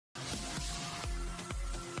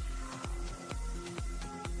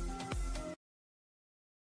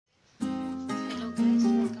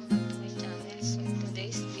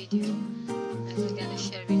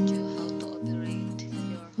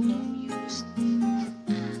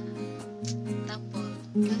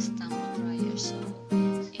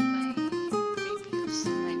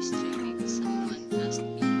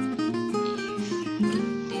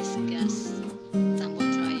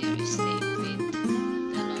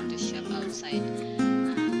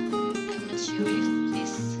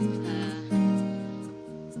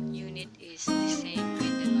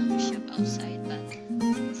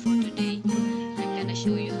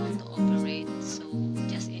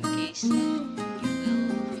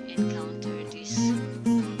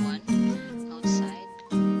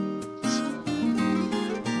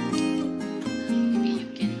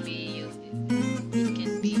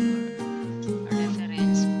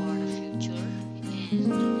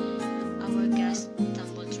gas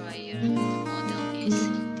tumble dryer model is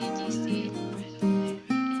TGC,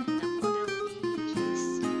 and the model is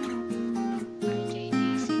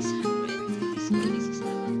RJD600. So this is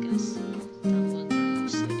our gas tumble dryer.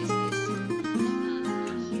 So this is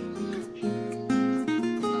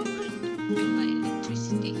powered by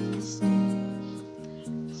electricity. So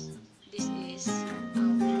this is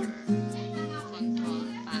our control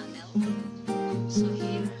panel. So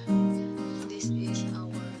here, this is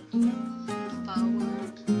our power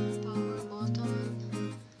button,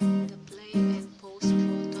 the play and pause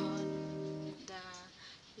button, the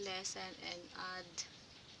lessen and add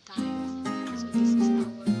time. So this is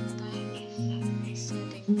our time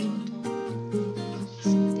setting button.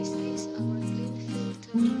 So this is our clean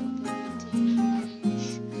filter, operating range,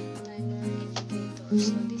 timer indicator.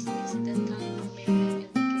 So this is the timer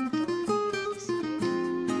indicator here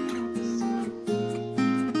on the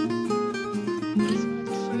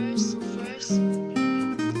side. So first,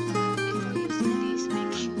 before using this,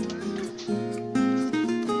 make sure the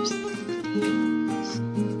filters are clean.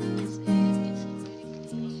 So that's it, it's already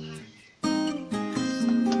clean.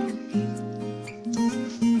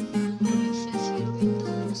 It says here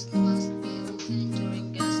windows must be open during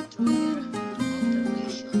gas dryer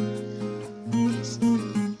operation. Okay, so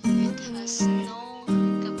it has no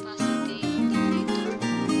capacity indicator,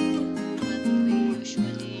 but we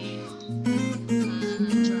usually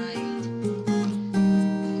dried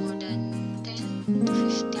more than 10 to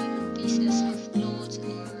 15 pieces of clothes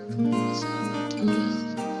or some towels,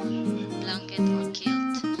 blanket or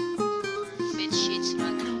kilt, or bed sheets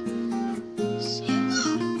rather. So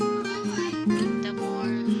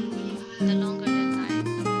the longer the time,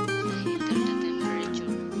 the heater the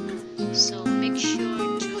temperature. So make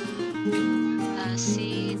sure to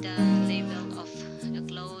see the label of the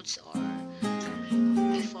clothes or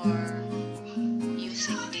before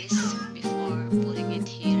using this, before putting it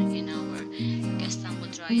here in our gas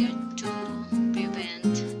tumble dryer to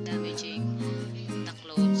prevent damaging the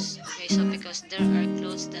clothes. Okay, so because there are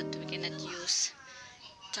clothes that we cannot use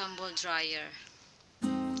tumble dryer,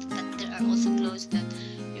 but there are also clothes that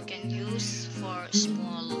you can use for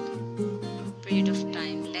small period of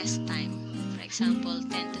time, less time, for example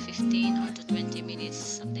 10 to 15 or to 20 minutes,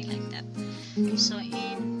 something like that. So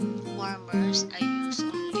in warmers I use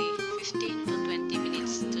only 15 to 20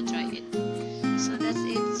 minutes to dry it. So that's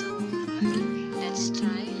it. So let's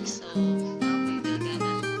try. So now we will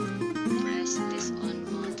gonna press this on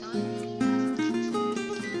button,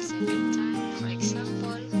 second time. For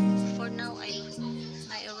example, for now I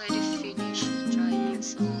already finished drying,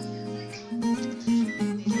 so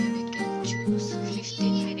maybe we can choose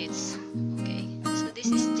 15 minutes. Okay, so this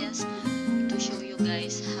is just to show you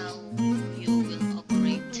guys how you will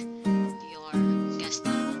operate your gas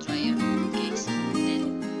tumble dryer. Okay, so then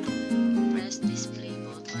press this play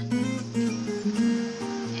button,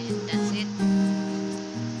 and that's it.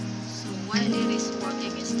 So while it is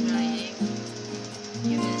working, it's drying,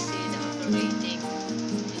 you will see the operating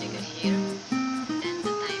vinegar here, then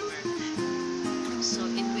the timer. So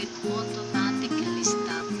it will automatically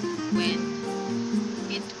stop when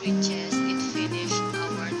it reaches, it finished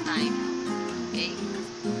our time. Okay,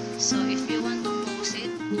 so if you want to pause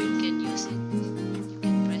it, you can use it. You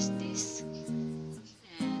can press this,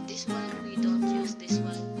 and this one we don't use this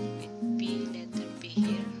one with P, letter P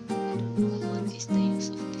here. I don't know what is the use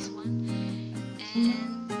of this one.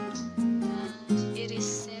 And it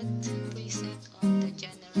is preset on the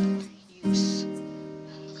general use.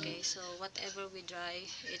 Okay, so whatever we dry,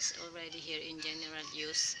 it's already here in general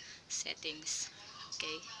use settings.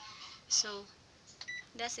 Okay, so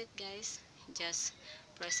that's it guys. Just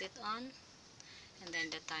press it on, and then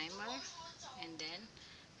the timer, and then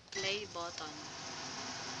play button.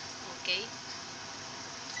 Okay,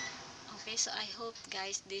 so I hope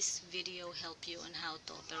guys this video helped you on how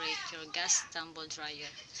to operate your gas tumble dryer.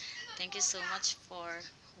 Thank you so much for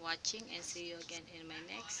watching, and see you again in my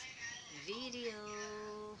next video.